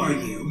 Who are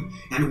you,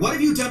 and what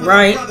have you done with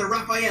my brother,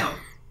 Raphael?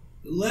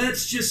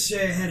 Let's just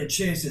say I had a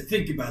chance to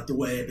think about the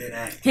way I've been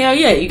acting. Hell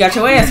yeah, you got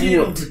your ass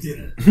whooped. For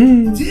dinner.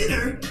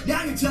 Dinner?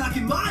 Now you're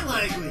talking my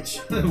language.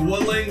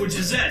 What language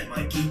is that,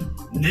 Mikey?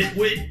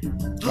 Nitwit?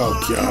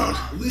 Oh, God.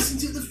 Listen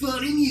to the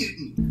funny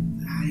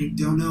mutant. I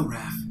don't know,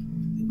 Raph.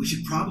 We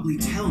should probably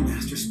tell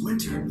Master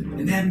Splinter.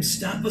 And have him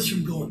stop us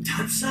from going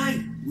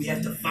topside? We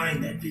have to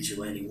find that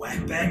vigilante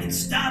whackbag and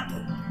stop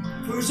him.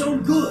 For his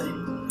own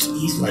good.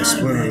 He's like not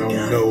Splinter a don't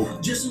bad guy, know.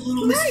 just a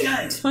little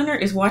misguided. Splinter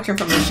is watching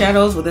from the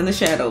shadows within the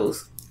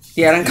shadows.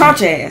 Yeah, I done caught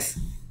your ass.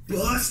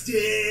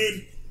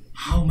 Busted.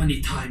 How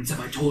many times have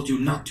I told you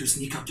not to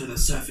sneak up to the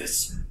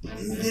surface?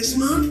 This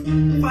month?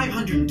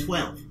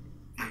 512,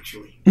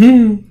 actually.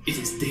 It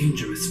is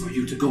dangerous for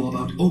you to go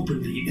about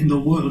openly in the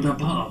world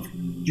above.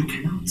 You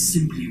cannot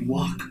simply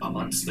walk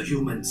amongst the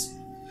humans.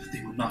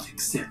 They will not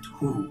accept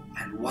who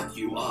and what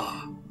you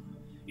are.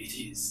 It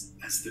is,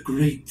 as the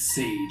great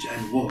sage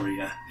and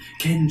warrior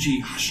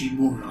Kenji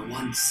Hashimura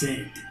once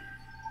said,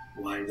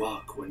 why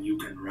walk when you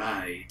can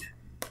ride?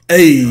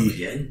 Hey,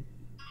 Again?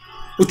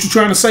 what you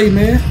trying to say,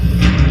 man?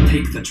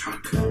 Take the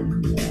truck.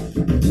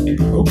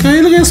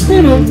 Okay, look at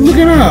Splinter,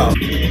 looking out.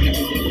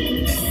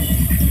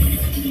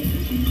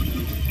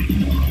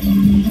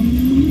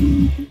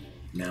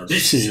 Now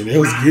this Shit, they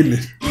was getting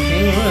it.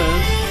 It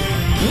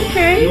was.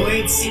 Okay. You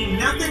ain't seen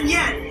nothing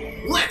yet.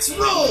 Let's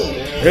roll.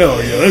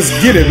 Hell yeah, let's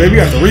get it, baby.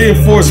 Got the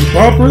reinforced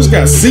bumpers,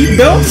 got seat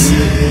belts,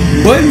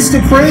 buttons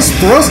to press,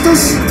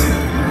 thrusters.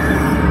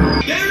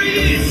 There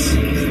he is!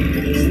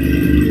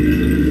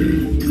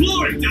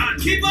 Glory, Don,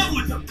 keep up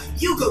with him!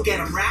 You go get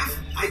him, Raph.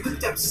 I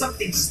whipped up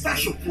something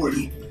special for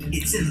you.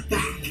 It's in the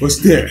back. What's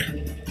that?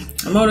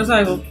 A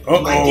motorcycle.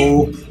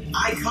 Uh-oh.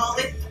 I call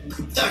it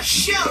The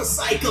shell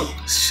cycle.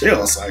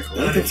 Shell cycle.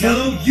 What the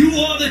Donatello, fuck? you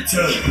are the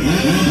turtle.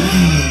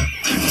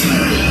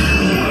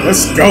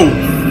 Let's go.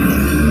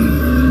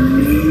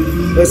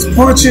 Let's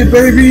punch it,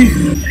 baby.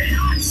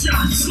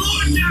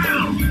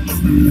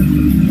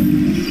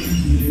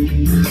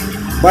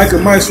 Mike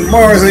and Mice from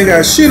Mars ain't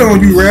got shit on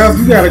you, Ralph.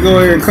 You gotta go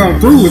ahead and come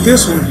through with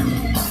this one.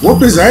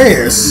 Whoop his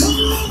ass.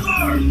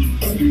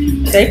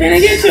 They finna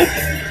get you.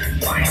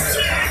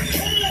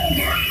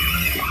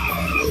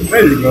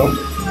 There you go.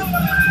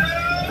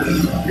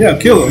 Yeah,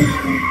 kill him.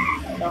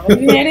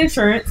 You had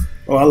insurance.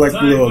 Oh, I like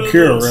the little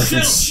Kira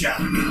reference. Shell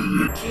shock.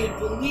 I can't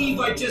believe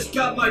I just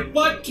got my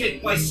butt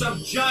kicked by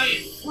some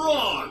giant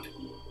frog.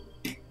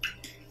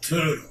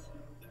 Turtle.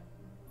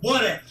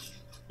 Whatever.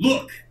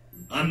 Look,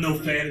 I'm no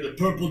fan of the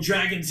purple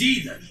dragons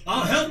either.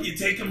 I'll help you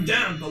take them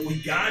down, but we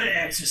gotta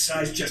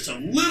exercise just a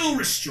little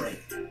restraint.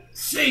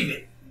 Save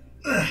it.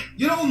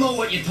 You don't know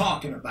what you're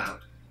talking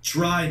about.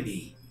 Try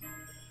me.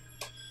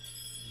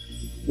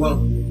 Well,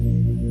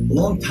 a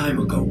long time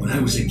ago when I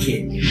was a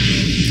kid,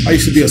 I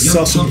used to be a young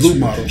salsa punks blue were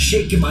model.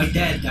 shaking my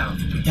dad down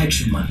for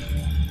protection money.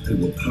 They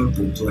were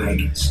purple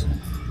dragons.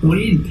 When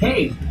he didn't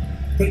pay,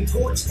 they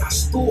torched our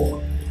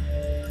store.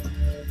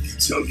 You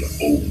tell your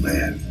old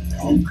man,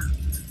 punk.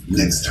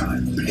 Next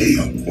time, pay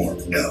him or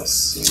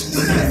else.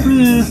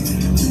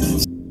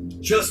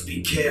 Just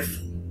be careful.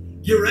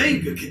 Your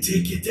anger can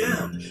take you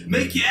down,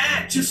 make you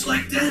act just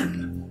like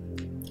them.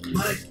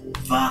 My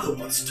father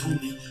once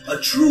told me a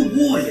true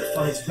warrior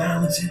finds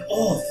balance in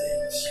all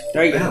things.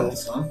 There you go.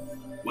 Balance, huh?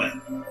 Well,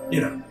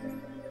 you know,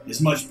 as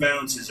much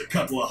balance as a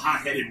couple of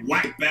hot-headed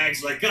whack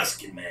bags like us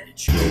can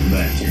manage.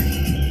 Romantic.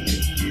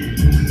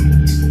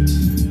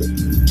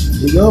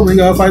 Here we go. We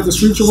gotta fight the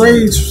Streets of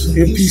Rage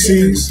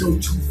NPCs. Go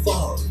too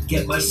far,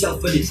 get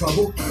myself into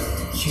trouble.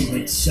 You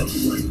meant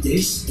something like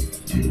this.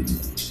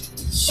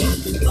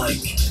 Something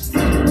like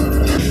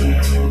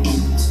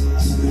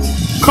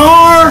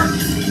Car!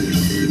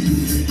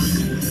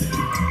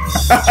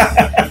 What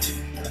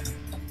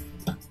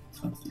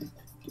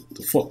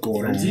the fuck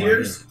going on?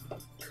 Frontiers?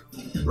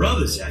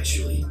 Brothers,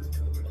 actually.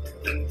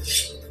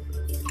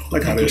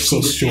 Like how they're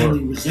so short.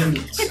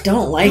 I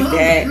don't like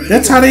that.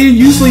 That's how they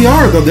usually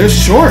are, though. They're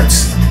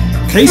shorts.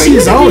 Casey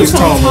is always so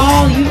taller.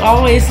 tall. You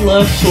always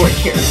love short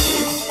characters.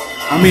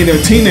 I mean,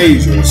 they're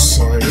teenagers.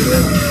 So they're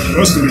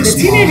supposed to be The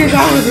small. teenagers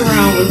I was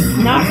around was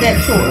not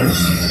that short.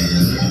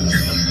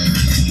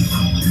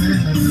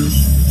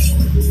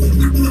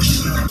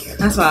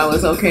 That's why I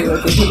was okay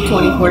with the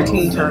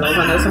 2014 Turtles.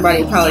 I know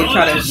somebody probably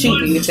try to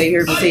shoot me if they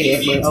hear me say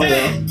that, but oh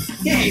well.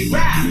 hey,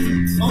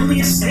 Raph,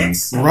 only a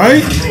 6?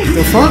 Right?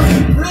 The fuck?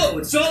 Bro,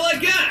 it's all I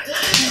got.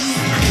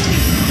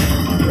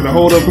 Gotta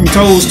hold up them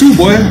toes too,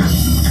 boy.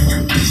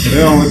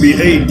 They'll only be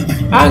 8.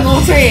 I was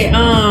gonna say,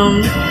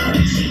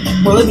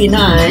 well, it'd be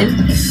 9.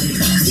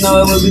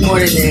 No, it would be more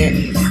than that.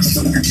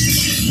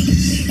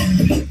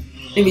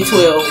 It'd be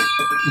 12.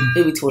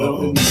 It'd be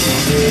 12.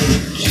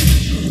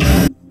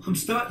 I'm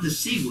starting to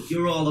see what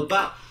you're all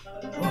about.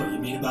 Oh, you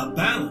mean about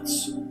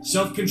balance?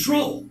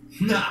 Self-control?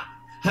 Nah,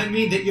 I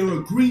mean that you're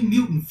a green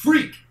mutant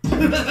freak.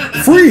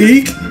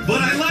 Freak?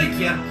 But I like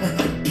ya.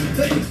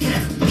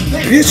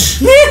 Bitch.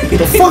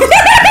 The fuck?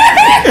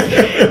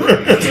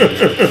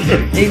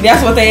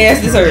 That's what they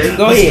ass deserve.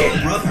 Go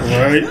ahead.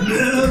 Right.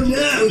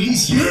 No,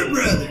 he's your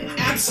brother.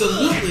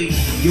 Absolutely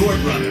your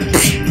brother.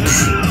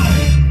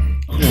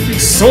 I'm gonna be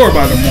sore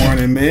by the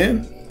morning,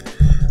 man.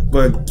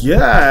 But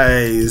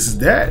guys,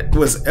 that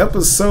was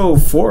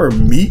episode 4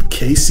 of Meet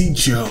Casey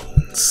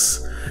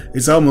Jones.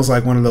 It's almost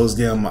like one of those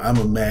damn I'm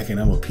a Mac and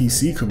I'm a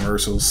PC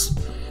commercials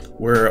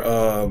where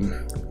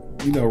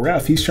you know,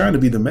 Ralph, he's trying to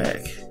be the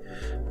Mac,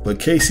 but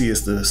Casey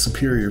is the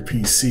superior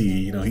PC.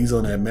 You know, he's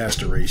on that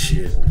master race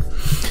shit,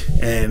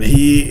 and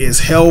he is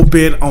hell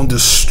bent on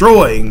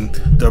destroying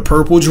the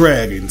purple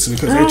dragons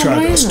because they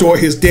tried to destroy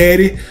his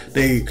daddy.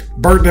 They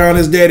burnt down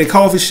his daddy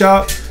coffee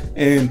shop,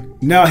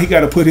 and now he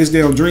got to put his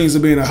damn dreams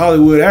of being a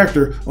Hollywood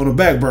actor on a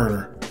back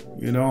burner.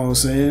 You know what I'm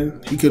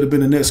saying? He could have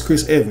been the next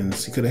Chris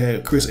Evans. He could have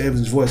had Chris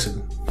Evans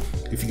voicing,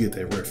 if you get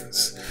that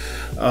reference.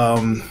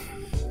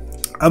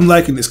 I'm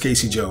liking this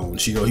Casey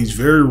Jones. You know, he's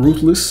very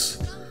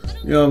ruthless.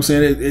 You know what I'm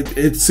saying?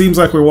 It seems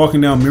like we're walking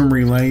down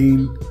memory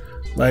lane,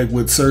 like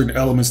with certain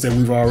elements that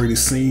we've already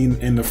seen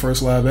in the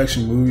first live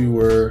action movie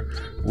where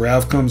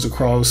Ralph comes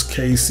across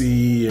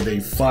Casey and they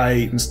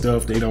fight and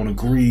stuff. They don't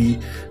agree,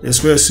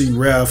 especially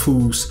Ralph,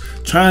 who's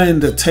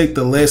trying to take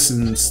the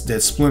lessons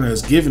that Splinter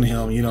has given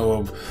him, you know,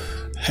 of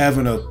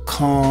having a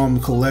calm,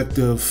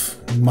 collective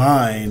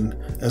mind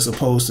as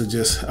opposed to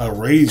just a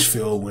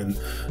rage-filled one.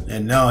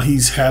 And now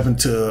he's having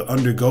to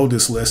undergo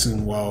this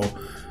lesson while,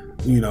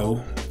 you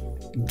know,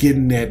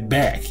 getting that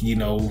back, you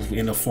know,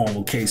 in the form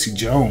of Casey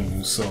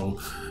Jones. So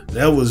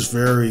that was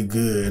very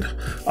good.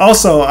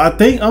 Also, I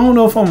don't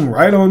know if I'm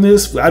right on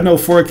this, but I know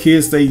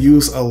 4Kids, they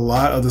use a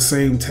lot of the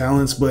same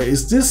talents, but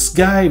is this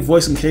guy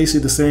voicing Casey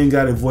the same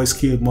guy that voiced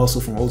Kid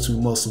Muscle from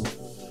Ultimate Muscle?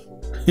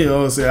 You know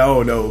what I'm saying? I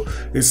don't know.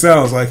 It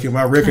sounds like him.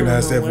 I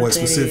recognize that voice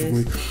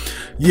specifically.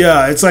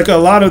 Yeah, it's like a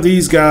lot of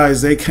these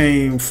guys, they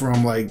came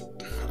from like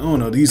don't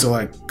know, these are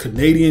like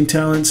Canadian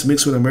talents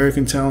mixed with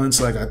American talents.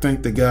 Like I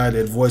think the guy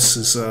that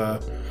voices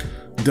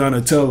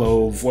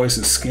Donatello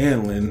voices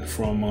Scanlan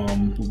from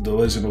The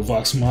Legend of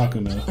Vox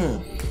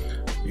Machina.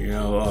 You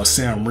know,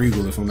 Sam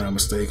Riegel, if I'm not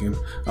mistaken.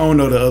 I don't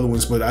know the other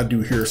ones, but I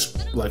do hear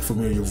like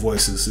familiar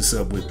voices,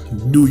 except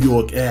with New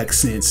York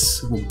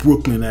accents, with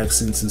Brooklyn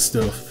accents and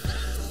stuff.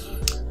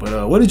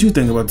 But what did you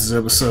think about this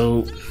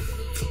episode?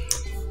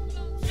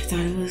 I thought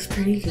it was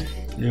pretty good.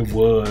 It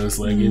was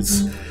like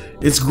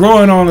it's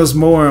growing on us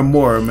more and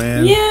more,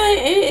 man. Yeah,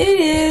 it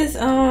is.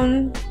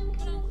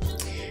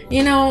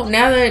 You know,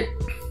 now that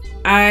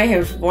I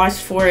have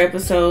watched 4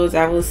 episodes,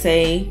 I will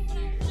say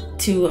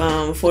to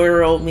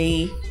 4-year-old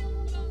me.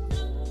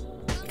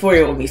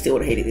 4-year-old me still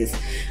would have hated this.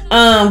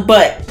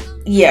 But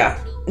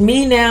yeah,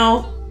 me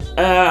now,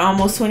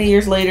 almost 20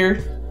 years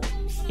later,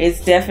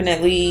 it's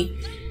definitely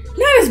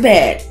not as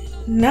bad.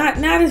 Not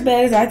as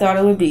bad as I thought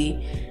it would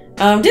be.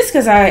 Just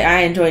because I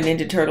enjoy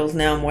Ninja Turtles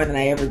now more than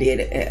I ever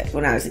did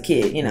when I was a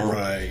kid, you know.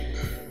 Right.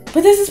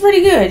 But this is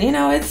pretty good. You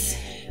know, it's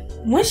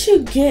once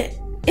you get.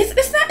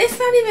 It's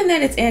not even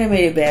that it's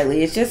animated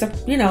badly. It's just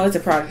it's a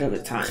product of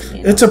its time.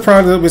 You know? It's a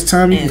product of its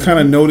time. You can kind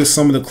of notice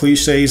some of the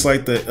cliches,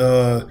 like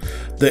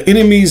the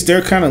enemies.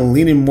 They're kind of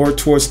leaning more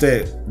towards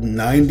that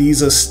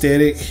 '90s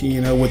aesthetic,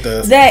 you know, with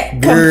the that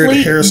weird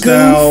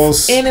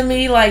hairstyles.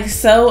 Enemy, like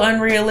so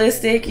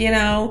unrealistic, you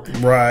know.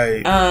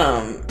 Right.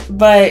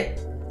 But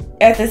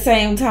at the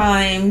same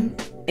time,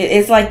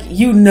 it's like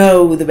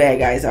who the bad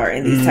guys are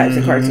in these types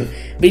of cartoons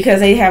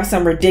because they have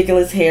some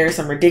ridiculous hair,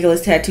 some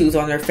ridiculous tattoos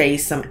on their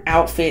face, some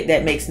outfit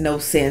that makes no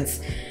sense,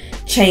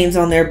 chains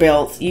on their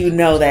belts. You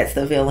know that's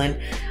the villain.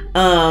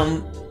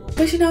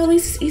 But you know, at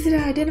least it's easy to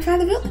identify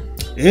the villain.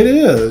 It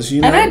is,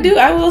 you know. And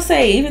I will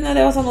say, even though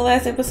that was on the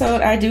last episode,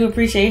 I do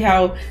appreciate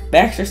how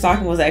Baxter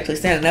Stockman was actually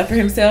standing up for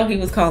himself. He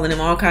was calling them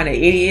all kind of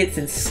idiots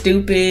and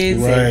stupids.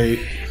 Right. And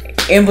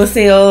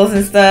imbeciles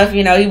and stuff,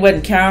 you know. He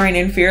wasn't cowering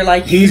in fear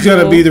like he's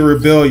gonna be the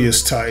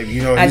rebellious type,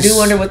 you know. I do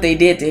wonder what they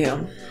did to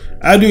him.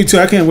 I do too.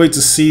 I can't wait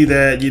to see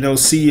that, you know,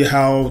 see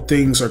how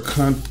things are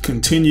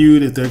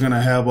continued, if they're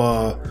gonna have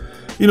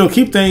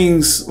keep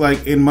things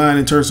like in mind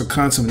in terms of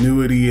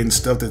continuity and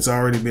stuff that's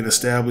already been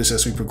established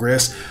as we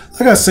progress.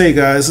 Like I say,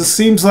 guys, it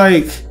seems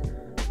like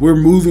we're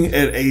moving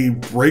at a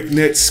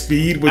breakneck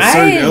speed with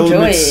certain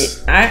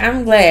elements.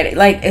 I'm glad.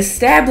 Like,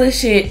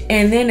 establish it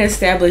and then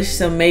establish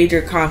some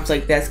major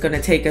conflict that's going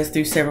to take us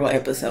through several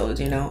episodes,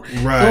 you know?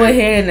 Right. Go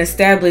ahead and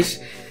establish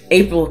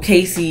April,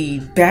 Casey,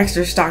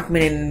 Baxter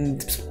Stockman,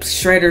 and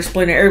Shredder,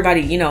 Splinter,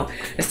 everybody, you know.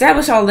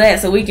 Establish all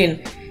that so we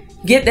can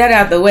get that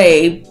out the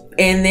way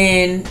and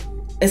then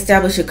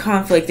establish a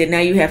conflict, and now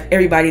you have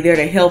everybody there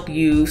to help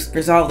you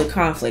resolve the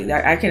conflict.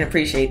 I can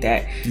appreciate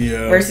that.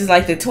 Yeah. Versus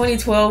like the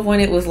 2012 one,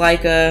 it was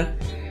like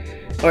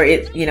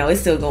it's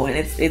still going.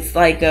 It's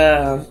like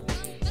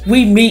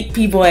we meet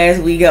people as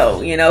we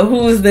go. You know,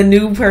 who is the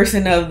new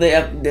person of the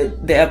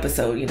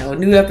episode? You know,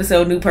 new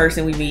episode, new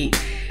person we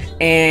meet,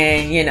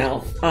 and you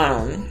know,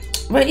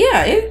 but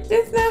yeah,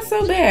 it's not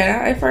so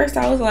bad. At first,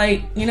 I was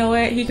like, you know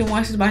what, he can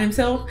watch this by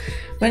himself.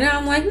 But now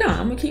I'm like, no,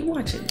 I'm gonna keep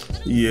watching.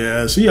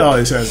 Yeah, she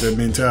always has that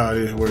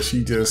mentality where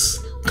she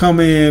just come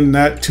in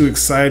not too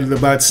excited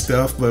about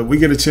stuff, but we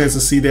get a chance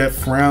to see that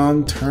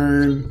frown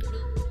turn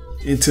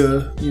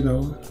into, you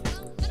know,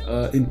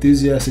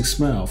 enthusiastic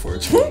smile for a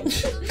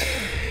change.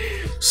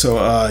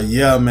 So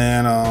yeah,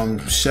 man,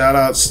 shout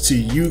outs to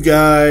you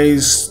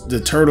guys,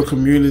 the turtle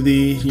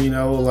community. You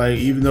know, like,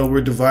 even though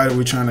we're divided,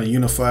 we're trying to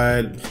unify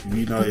it.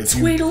 You know,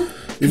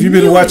 if you've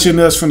been watching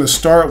us from the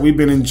start, we've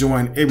been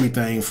enjoying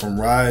everything from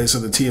Rise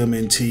of the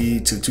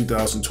TMNT to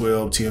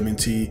 2012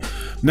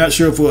 TMNT. Not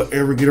sure if we'll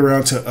ever get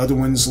around to other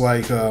ones,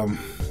 like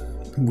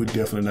we're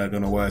definitely not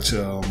gonna watch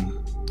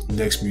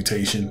Next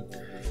Mutation.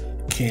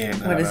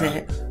 What is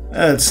that?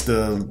 That's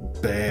the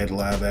bad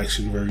live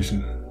action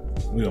version.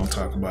 We don't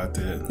talk about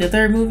that. The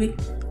third movie?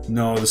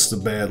 No, it's the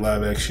bad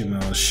live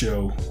action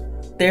show.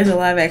 There's a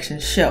live action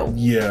show.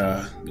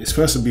 Yeah, it's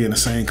supposed to be in the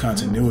same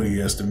continuity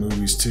as the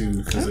movies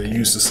too, because they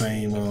use the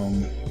same.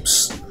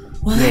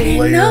 Well, I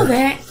didn't know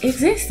that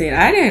existed.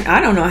 I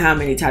don't know how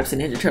many types of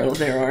Ninja Turtles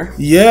there are.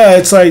 Yeah,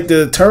 it's like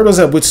the turtles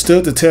have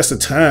withstood the test of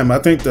time. I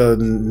think the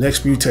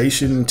Next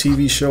Mutation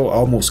TV show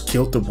almost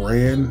killed the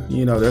brand.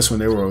 You know, that's when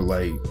they were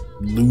like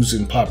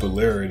losing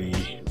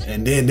popularity,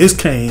 and then this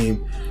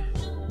came,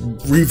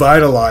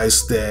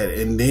 revitalized that,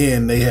 and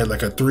then they had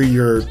like a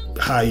 3-year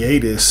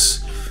hiatus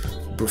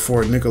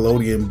before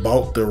Nickelodeon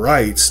bought the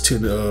rights to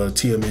the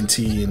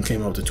TMNT and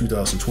came out with the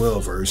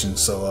 2012 version.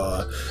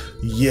 So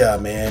yeah,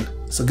 man,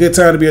 it's a good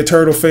time to be a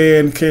turtle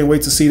fan. Can't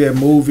wait to see that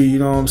movie, you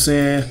know what I'm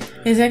saying?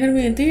 Is that gonna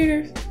be in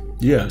theaters?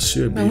 Yeah, it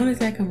should be. When does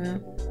that come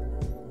out?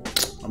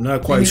 I'm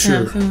not quite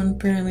sure. Soon,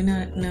 apparently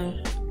not. No.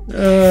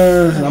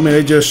 I mean,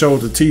 they just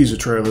showed the teaser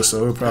trailer,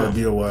 so it'll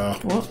probably be a while.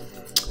 Well,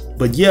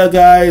 But yeah,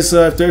 guys,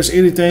 if there's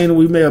anything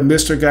we may have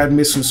missed or gotten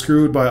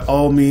misconstrued, by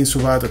all means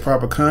provide the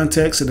proper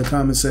context in the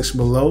comment section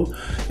below.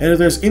 And if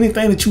there's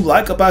anything that you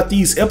like about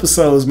these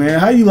episodes, man,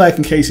 how you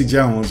liking Casey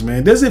Jones,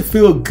 man? Does it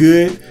feel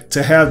good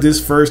to have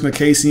this version of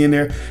Casey in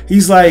there?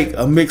 He's like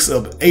a mix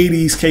of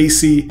 80s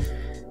Casey,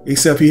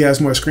 except he has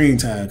more screen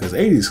time, because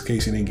 80s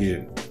Casey didn't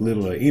get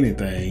little or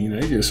anything. You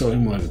know, they just showed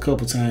him like a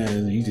couple times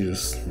and he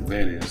just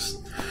vanished.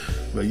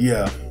 But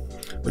yeah.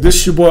 But this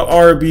is your boy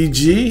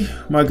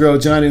RBG, my girl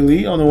Johnny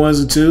Lee on the ones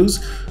and twos.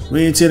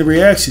 WeAINTseenIT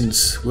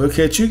reactions. We'll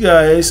catch you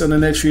guys on the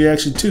next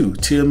reaction to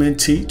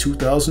TMNT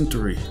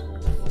 2003.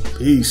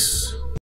 Peace.